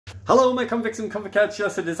Hello my convicts and convicettes,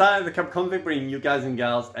 yes it is I, the Convict, bringing you guys and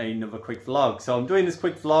gals another quick vlog. So I'm doing this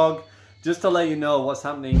quick vlog just to let you know what's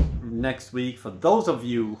happening next week. For those of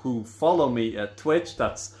you who follow me at Twitch,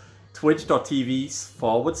 that's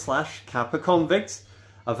twitch.tv/CappaConvicts.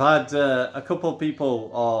 I've had a couple of people,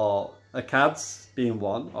 or Cads being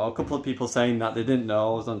one, or a couple of people saying that they didn't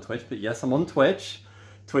know I was on Twitch, but yes, I'm on Twitch.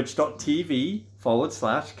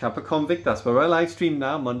 Twitch.tv/CappaConvict. That's where I live stream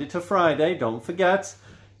now, Monday to Friday. Don't forget,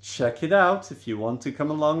 check it out if you want to come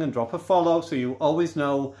along and drop a follow so you always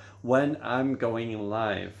know when I'm going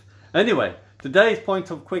live. Anyway, today's point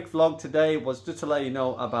of quick vlog today was just to let you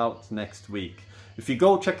know about next week. If you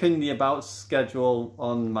go check in the about schedule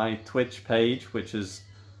on my Twitch page, which is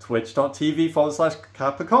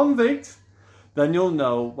twitch.tv/CappaConvict, then you'll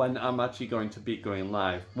know when I'm actually going to be going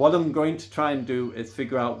live. What I'm going to try and do is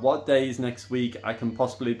figure out what days next week I can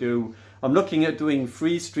possibly do. I'm looking at doing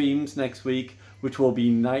 3 streams next week, which will be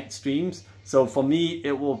night streams. So for me,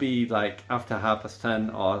 it will be like after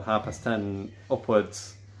 10:30 or 10:30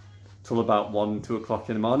 upwards till about 1, 2 o'clock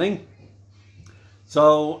in the morning.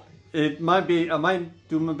 So it might be, I might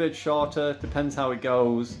do them a bit shorter, depends how it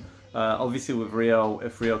goes. Obviously with Rio,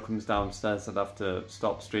 if Rio comes downstairs, I'd have to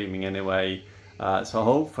stop streaming anyway. So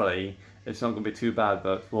hopefully it's not going to be too bad,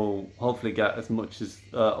 but we'll hopefully get as much as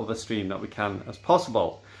of a stream that we can as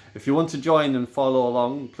possible. If you want to join and follow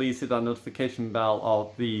along, please hit that notification bell,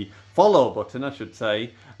 or the follow button I should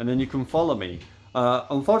say, and then you can follow me.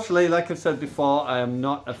 Unfortunately, like I've said before, I am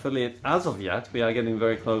not affiliate as of yet. We are getting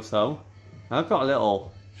very close though. I've got a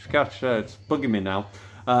little scratch, it's bugging me now.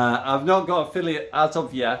 I've not got affiliate as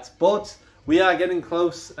of yet, but we are getting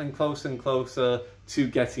close and closer and closer to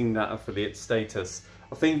getting that affiliate status.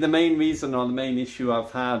 I think the main reason, or the main issue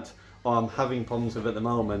I've had, or I'm having problems with at the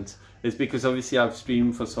moment, is because obviously I've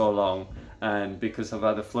streamed for so long, and because I've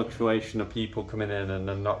had a fluctuation of people coming in and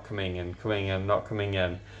then not coming in, coming in, not coming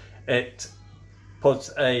in. It puts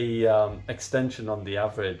a extension on the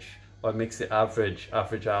average, or makes the average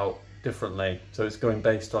out differently. So it's going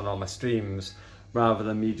based on all my streams, rather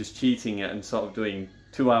than me just cheating it and sort of doing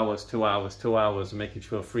 2 hours, 2 hours, 2 hours, and making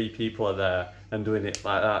sure 3 people are there and doing it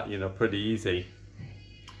like that, you know, pretty easy.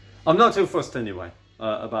 I'm not too fussed anyway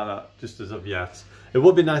about that, just as of yet. It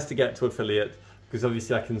would be nice to get to affiliate, because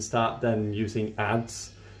obviously I can start then using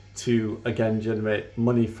ads to again generate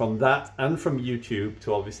money from that and from YouTube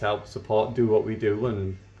to obviously help support, do what we do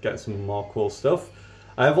and get some more cool stuff.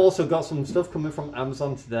 I have also got some stuff coming from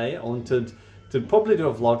Amazon today. I wanted to probably do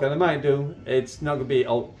a vlog, and I might do. It's not going to be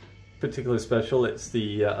particularly special. It's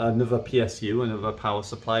the another PSU, another power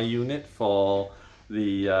supply unit for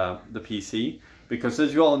the PC, because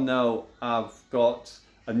as you all know, I've got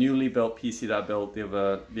a newly built PC that I built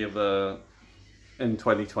the other in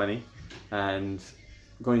 2020 and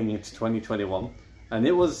going into 2021, and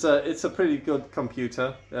it was it's a pretty good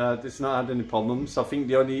computer. It's not had any problems. I think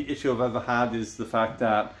the only issue I've ever had is the fact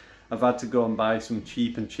that I've had to go and buy some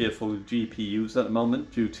cheap and cheerful GPUs at the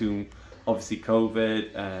moment due to obviously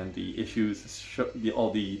COVID and the issues,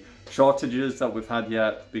 all the shortages that we've had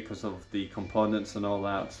yet because of the components and all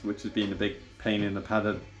that, which has been a big pain in the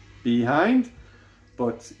padded behind.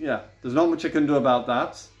 But yeah, there's not much I can do about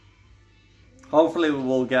that. Hopefully we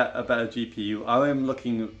will get a better GPU. I am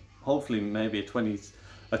looking, hopefully maybe a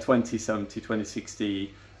 2070,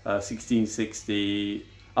 2060, 1660.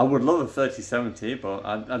 I would love a 3070, but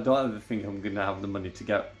I don't ever think I'm going to have the money to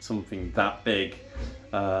get something that big,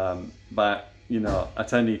 but you know,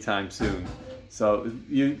 at any time soon. So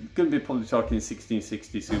you're going to be probably talking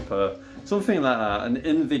 1660 Super, something like that, an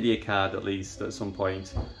NVIDIA card at least at some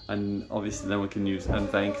point, and obviously then we can use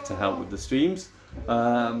NVENC to help with the streams.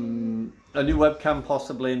 A new webcam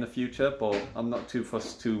possibly in the future, but I'm not too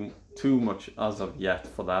fussed too much as of yet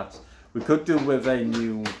for that. We could do with a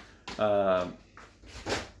new a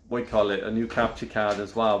new capture card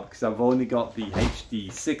as well, because I've only got the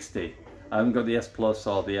HD60. I haven't got the S Plus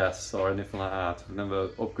or the S or anything like that. I've never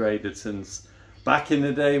upgraded since back in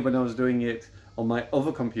the day when I was doing it on my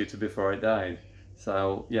other computer before I died.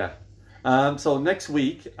 So yeah. So next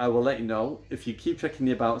week I will let you know. If you keep checking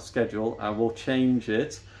the about schedule, I will change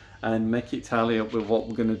it and make it tally up with what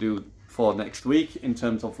we're going to do for next week in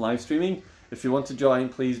terms of live streaming. If you want to join,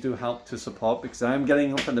 please do help to support, because I am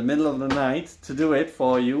getting up in the middle of the night to do it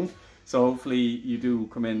for you. So hopefully you do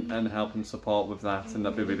come in and help and support with that, and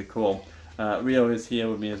that'd be really cool. Rio is here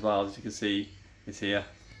with me as well, as you can see. He's here.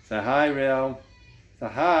 Say hi, Rio. Say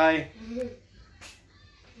hi.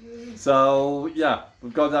 So yeah,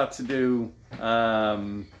 we've got that to do.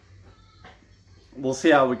 We'll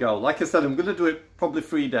see how we go. Like I said, I'm going to do it probably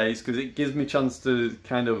 3 days, because it gives me a chance to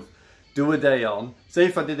kind of do a day on. Say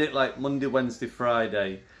if I did it like Monday, Wednesday,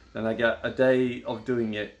 Friday, then I get a day of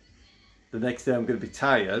doing it. The next day I'm going to be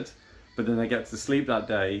tired, but then I get to sleep that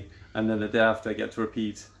day, and then the day after I get to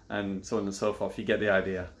repeat, and so on and so forth. You get the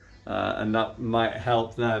idea. And that might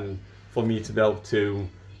help then for me to be able to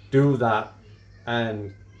do that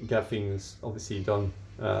and get things obviously done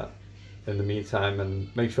in the meantime,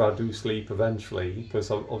 and make sure I do sleep eventually,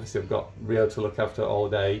 because obviously I've got Rio to look after all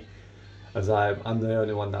day, as I'm the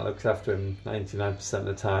only one that looks after him 99% of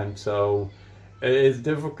the time. So it is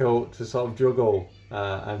difficult to sort of juggle,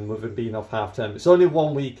 and with it being off half term, it's only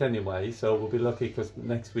 1 week anyway, so we'll be lucky because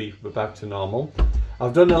next week we're back to normal.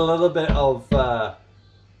 I've done a little bit of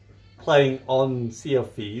playing on Sea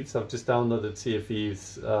of Thieves. I've just downloaded Sea of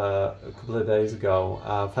Thieves a couple of days ago.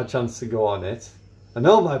 I've had a chance to go on it. And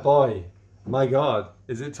oh my boy, my God,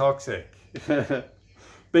 is it toxic.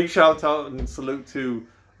 Big shout out and salute to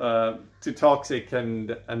Toxic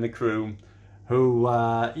and the crew, who,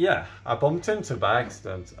 yeah, I bumped into by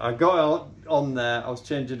accident. I got out on there, I was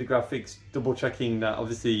changing the graphics, double checking that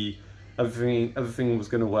obviously everything was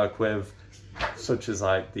going to work with, such as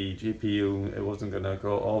like the GPU, it wasn't going to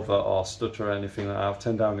go over or stutter or anything like that. I've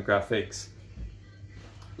turned down the graphics.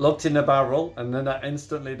 Looked in the barrel and then I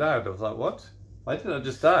instantly died. I was like, what? Why did I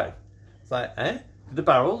just die? It's like, eh? Did the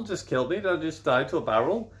barrel just kill me? Did I just die to a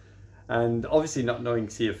barrel? And obviously not knowing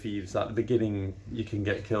Sea of Thieves, at the beginning you can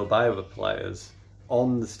get killed by other players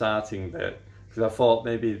on the starting bit. Because I thought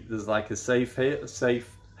maybe there's like a safe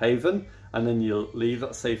haven, and then you leave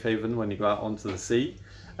that safe haven when you go out onto the sea.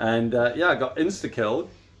 And yeah, I got insta-killed.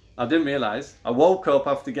 I didn't realise. I woke up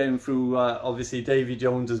after getting through obviously Davy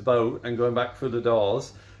Jones's boat and going back through the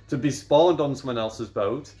doors to be spawned on someone else's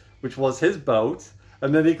boat, which was his boat.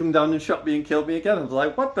 And then he come down and shot me and killed me again. I was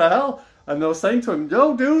like, what the hell? And I was saying to him,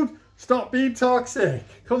 yo dude, stop being toxic.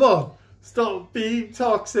 Come on, stop being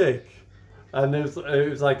toxic. And it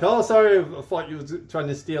was like, oh sorry, I thought you was trying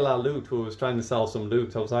to steal our loot, or was trying to sell some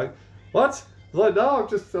loot. I was like, what? I was like, no, I've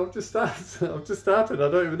just started, I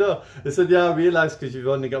don't even know. They said, yeah, I realised because you've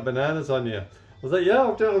only got bananas on you. I was like, yeah,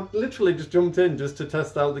 I've literally just jumped in just to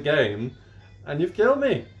test out the game, and you've killed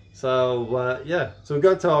me. So yeah, so we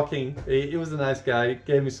got talking. He was a nice guy,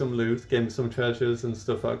 gave me some loot, gave me some treasures and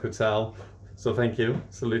stuff I could sell. So thank you,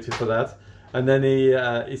 salute you for that. And then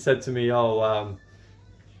he said to me, oh,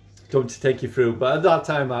 going to take you through. But at that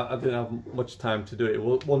time, I didn't have much time to do it. He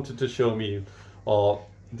wanted to show me, or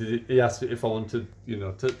he asked if I wanted, you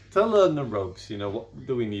know, to learn the ropes, you know, what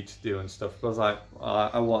do we need to do and stuff. I was like,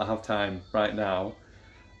 I won't have time right now,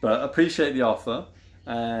 but I appreciate the offer.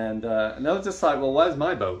 And I was just like, well, where's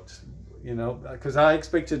my boat? You know, because I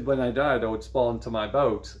expected when I died I would spawn to my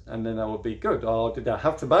boat and then I would be good. Or did I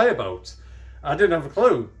have to buy a boat? I didn't have a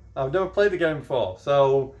clue. I've never played the game before.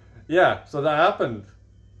 So yeah, so that happened.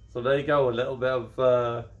 So there you go, a little bit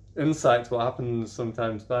of insight to what happens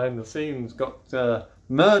sometimes behind the scenes. Got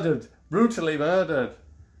murdered, brutally murdered,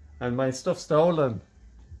 and my stuff stolen.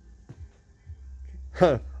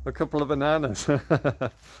 A couple of bananas.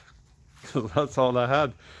 That's all I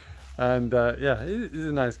had. And yeah, he's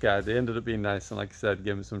a nice guy. They ended up being nice, and like I said,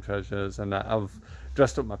 gave me some treasures. And I've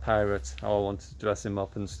dressed up my pirate how I wanted to dress him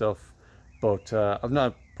up and stuff. But I've not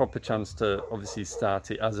had a proper chance to obviously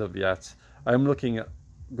start it as of yet. I'm looking at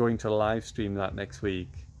going to live stream that next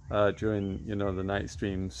week during, you know, the night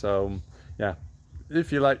stream. So yeah,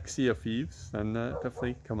 if you like Sea of Thieves, then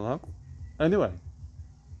definitely come along. Anyway,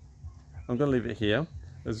 I'm going to leave it here.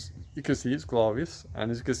 As you can see, it's glorious,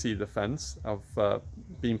 and as you can see, the fence, I've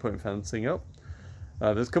been putting fencing up.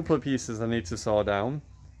 There's a couple of pieces I need to saw down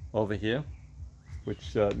over here,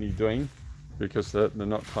 which need doing, because they're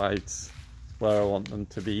not quite where I want them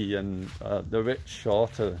to be, and they're a bit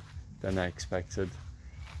shorter than I expected.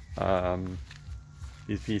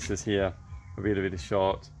 These pieces here are really, really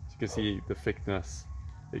short. As you can see the thickness,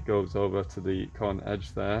 it goes over to the corner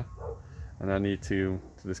edge there. And I need to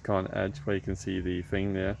this corner edge where you can see the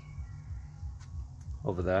thing there,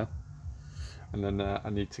 over there. And then I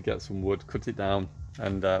need to get some wood, cut it down,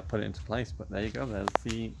 and put it into place. But there you go, there's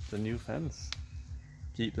the new fence.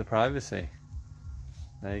 Keep the privacy.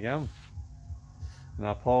 There you go. And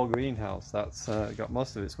our poor greenhouse, that's got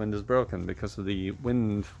most of its windows broken because of the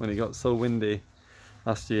wind, when it got so windy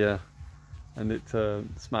last year, and it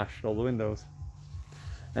smashed all the windows.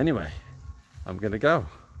 Anyway, I'm gonna go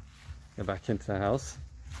back into the house,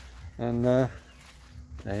 and there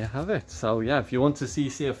you have it. So yeah, if you want to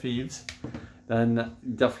see Sea of Thieves, then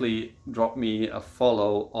definitely drop me a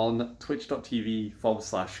follow on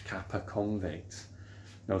twitch.tv/KappaConvict.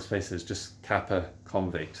 No spaces, just Kappa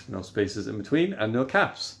Convict. No spaces in between and no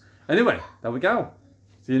caps. Anyway, there we go.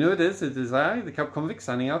 So you know it is I, the Kappa Convict,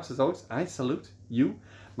 signing out as always. I salute you,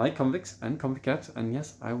 my my Convicts and Convicettes, and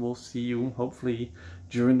yes, I will see you hopefully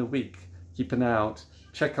during the week. Keep an eye out,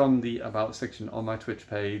 check on the About section on my Twitch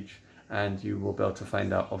page, and you will be able to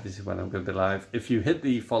find out obviously when I'm going to be live. If you hit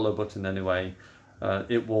the follow button anyway,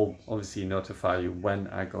 it will obviously notify you when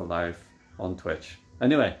I go live on Twitch.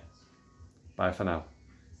 Anyway, bye for now.